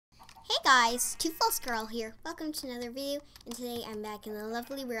Guys, Two False Girl here. Welcome to another video, and today I'm back in the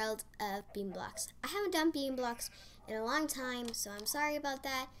lovely world of BeanBlocks. I haven't done BeanBlocks in a long time, so I'm sorry about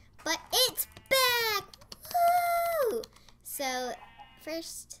that, but it's back! Woo! So,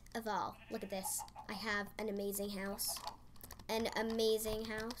 first of all, look at this. I have an amazing house. An amazing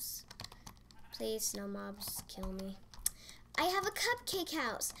house. Please, no mobs kill me. I have a cupcake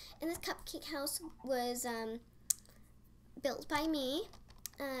house, and this cupcake house was built by me.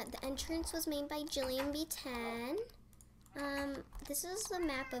 The entrance was made by Jillian B10. This is the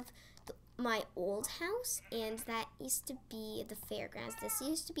map of my old house, and that used to be the fairgrounds. This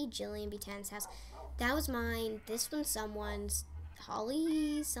used to be Jillian B10's house. That was mine. This one's someone's.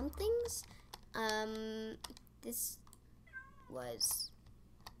 Holly something's. This was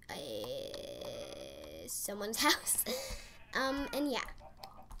someone's house. And yeah.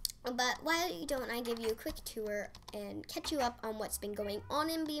 But why don't I give you a quick tour and catch you up on what's been going on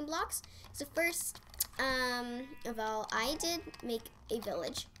in BeanBlocks. So first of all, I did make a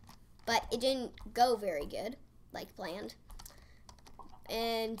village, but it didn't go very good, like planned.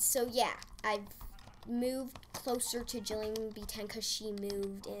 And so yeah, I've moved closer to Jillian B10 because she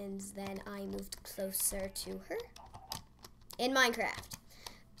moved, and then I moved closer to her in Minecraft.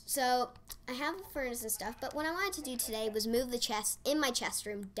 So I have a furnace and stuff, but what I wanted to do today was move the chest in my chest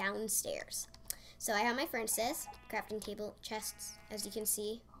room downstairs. So I have my furnaces, crafting table chests, as you can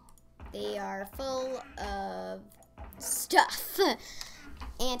see. They are full of stuff.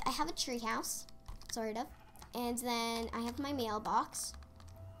 And I have a tree house, sort of. And then I have my mailbox.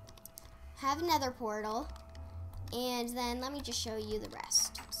 Have another portal. And then let me just show you the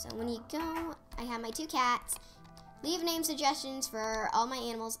rest. So when you go, I have my 2 cats. Leave name suggestions for all my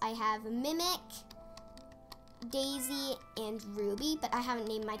animals. I have Mimic, Daisy, and Ruby, but I haven't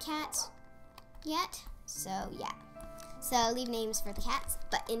named my cats yet. So yeah. So leave names for the cats.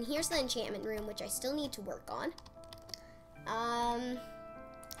 But and here's the enchantment room, which I still need to work on.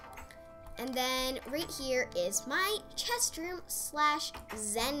 And then right here is my chest room slash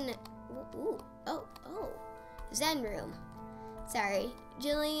Zen. Zen room. Sorry,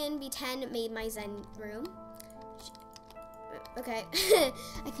 Jillian B10 made my Zen room. Okay,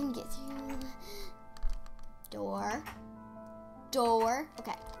 I can get through. Door.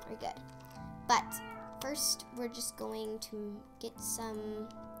 Okay, we're good. But first, we're just going to get some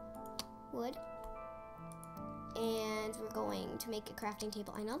wood. And we're going to make a crafting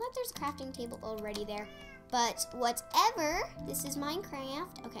table. I know that there's a crafting table already there, but whatever. This is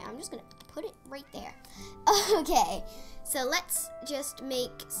Minecraft. Okay, I'm just going to put it right there. Okay, so let's just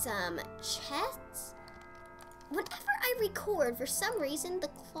make some chests. Whenever I record, for some reason, the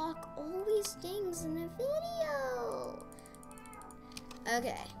clock always dings in a video.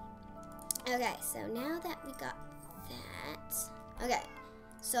 Okay, so now that we got that, okay,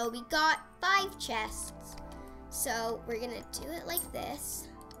 so we got 5 chests. So we're gonna do it like this.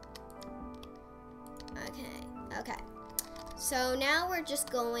 Okay. So now we're just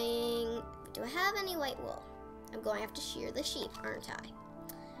going, do I have any white wool? I'm going to have to shear the sheep, aren't I?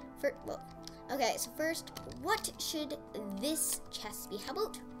 Okay, so first, what should this chest be? How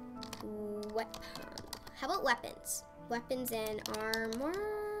about weapons? Weapons and armor?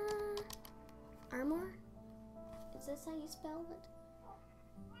 Armor? Is this how you spell it?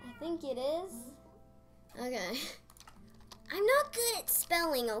 I think it is. Okay. I'm not good at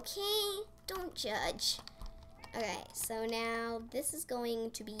spelling, okay? Don't judge. Okay, so now this is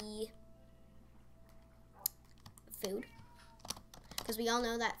going to be food. Because we all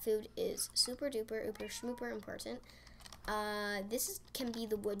know that food is super duper, uber, schmooper important. This can be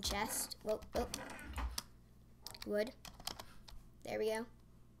the wood chest. Whoa. Wood. There we go.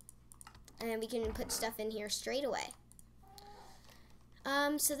 And we can put stuff in here straight away.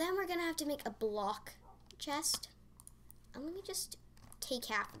 So then we're going to have to make a block chest. Let me just take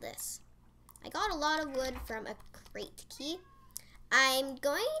half of this. I got a lot of wood from a crate key. I'm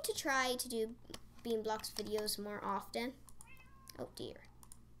going to try to do BeanBlocks videos more often. Oh dear.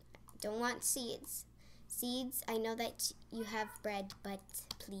 Don't want seeds. Seeds, I know that you have bread, but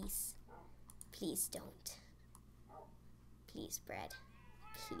please don't. Please, bread.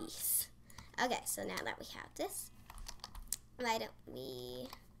 Please. Okay, so now that we have this, why don't we...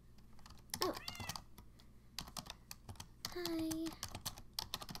 Oh. Hi.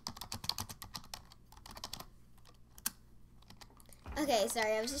 Okay,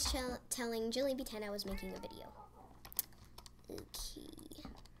 sorry, I was just telling Jillian B10 I was making a video. Okay.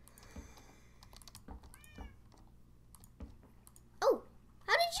 Oh,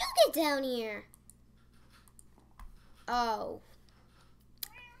 how did you get down here? Oh.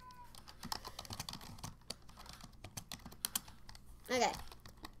 Okay.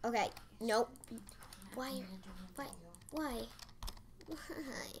 Okay, nope. Why? Why? Why? Why?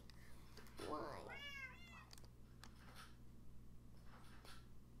 Why?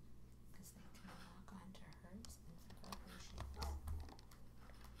 Because they can log on to hers and figure out who she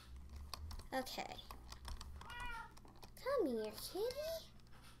is. Okay. Come here, kitty.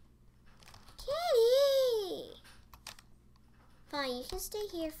 Kitty! Fine, you can stay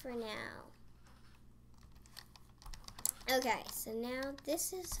here for now. Okay, so now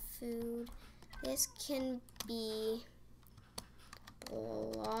this is food. This can be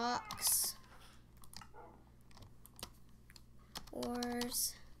blocks.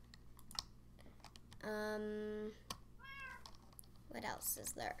 Ores. What else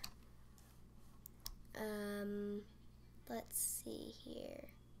is there? Let's see here.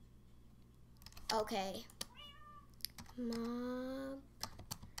 Okay. Mob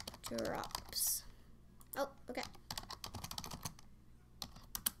drops. Oh, okay.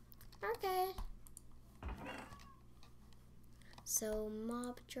 Okay. So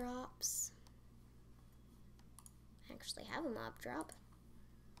mob drops. I actually have a mob drop.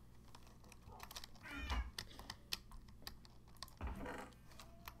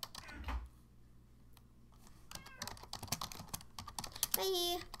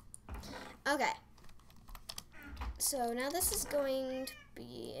 Bye. Okay. So now this is going to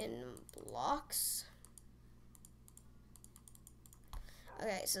be in blocks.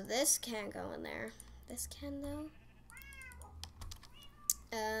 Okay, so this can't go in there. This can though.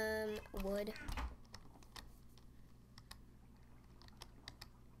 Wood.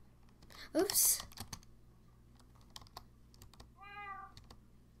 Oops.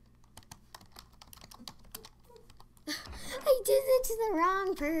 I did it to the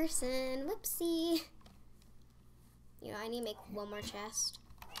wrong person. Whoopsie. You know, I need to make one more chest.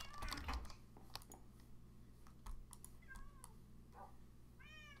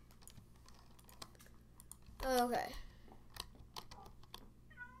 Okay.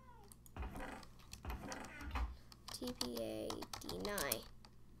 TPA deny.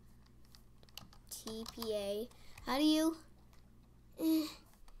 TPA. How do you?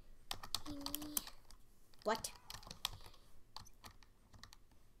 What?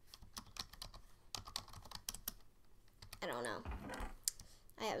 I don't know.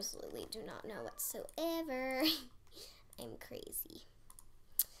 I absolutely do not know whatsoever. I'm crazy.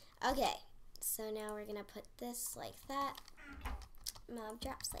 Okay, so now we're gonna put this like that. Mob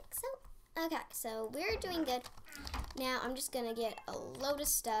drops like so. Okay, so we're doing good. Now I'm just gonna get a load of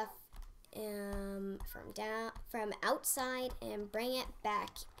stuff from outside and bring it back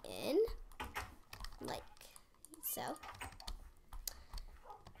in, like so.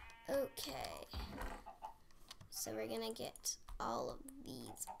 Okay. So we're gonna get all of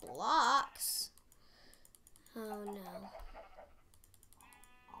these blocks. Oh no.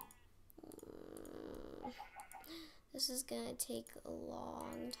 This is gonna take a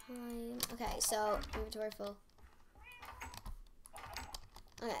long time. Okay, so inventory full.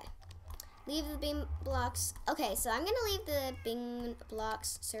 Okay. Leave the BeanBlocks. Okay, so I'm gonna leave the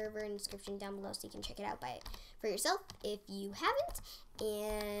BeanBlocks server in the description down below so you can check it out for yourself if you haven't.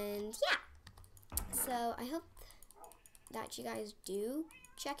 And yeah. So I hope that you guys do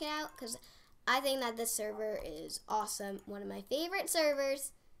check it out because I think that this server is awesome. One of my favorite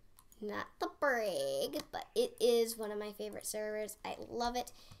servers. Not the brag, but it is one of my favorite servers. I love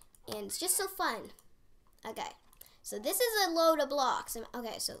it, and it's just so fun. Okay, so this is a load of blocks.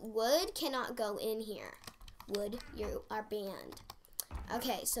 Okay, so wood cannot go in here. Wood, you are banned.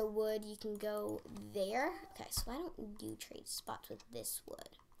 Okay, so wood, you can go there. Okay, so I don't do trade spots with this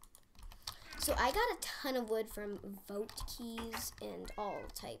wood. So I got a ton of wood from vote keys and all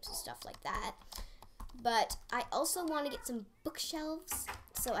types of stuff like that. But I also want to get some bookshelves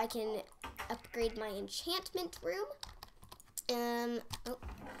so I can upgrade my enchantment room.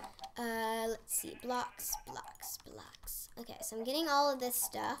 Let's see, blocks. Okay, so I'm getting all of this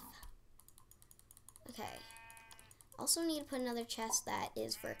stuff. Okay. Also need to put another chest that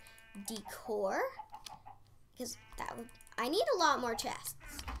is for decor, because I need a lot more chests.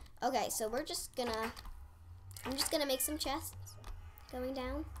 Okay, so I'm just gonna make some chests going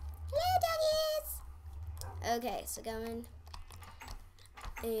down. Hello, doggies. Okay, so going,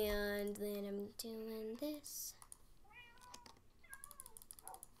 and then I'm doing this.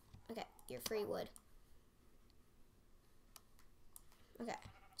 Okay, you're free wood. Okay,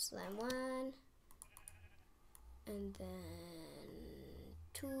 so then 1, and then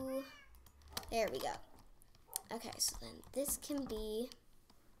 2. There we go. Okay, so then this can be,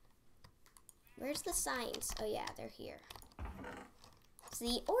 where's the signs? Oh yeah, they're here.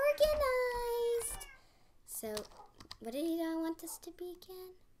 See, organized. So, what did I want this to be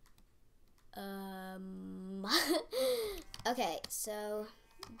again? Okay, so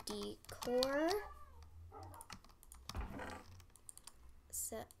decor.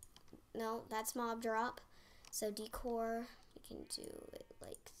 So, no, that's mob drop. So decor, you can do it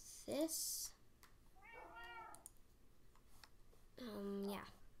like this. Yeah.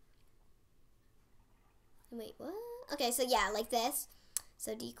 Wait, what? Okay, so yeah, like this.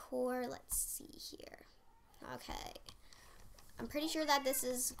 So decor, let's see here. Okay. I'm pretty sure that this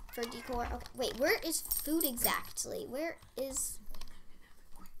is for decor. Okay, wait, where is food exactly? Where is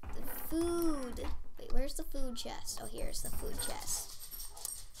the food? Wait, where's the food chest? Oh, here's the food chest.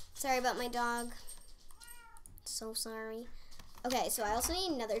 Sorry about my dog. So sorry. Okay, so I also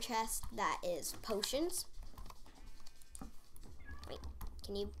need another chest that is potions. Wait,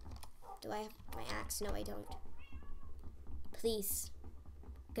 can you... Do I have my axe? No, I don't. Please,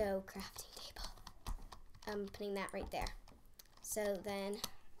 go crafting table. I'm putting that right there. So then,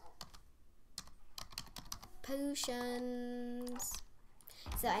 potions.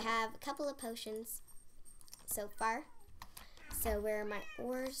 So I have a couple of potions so far. So where are my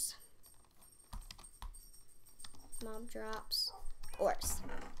ores? Mob drops. Ores.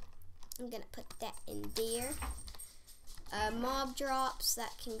 I'm gonna put that in there. Mob drops,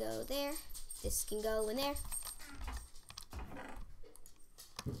 that can go there. This can go in there.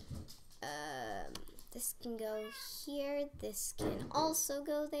 This can go here. This can also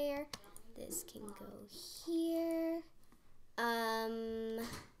go there. This can go here.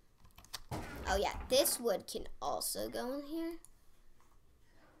 Oh yeah, this wood can also go in here.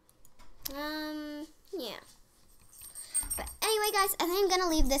 Yeah. But anyway, guys, I think I'm gonna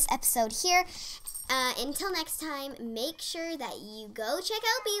leave this episode here. Until next time, make sure that you go check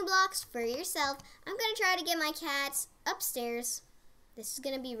out BeanBlocks for yourself. I'm gonna try to get my cats upstairs. This is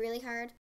gonna be really hard.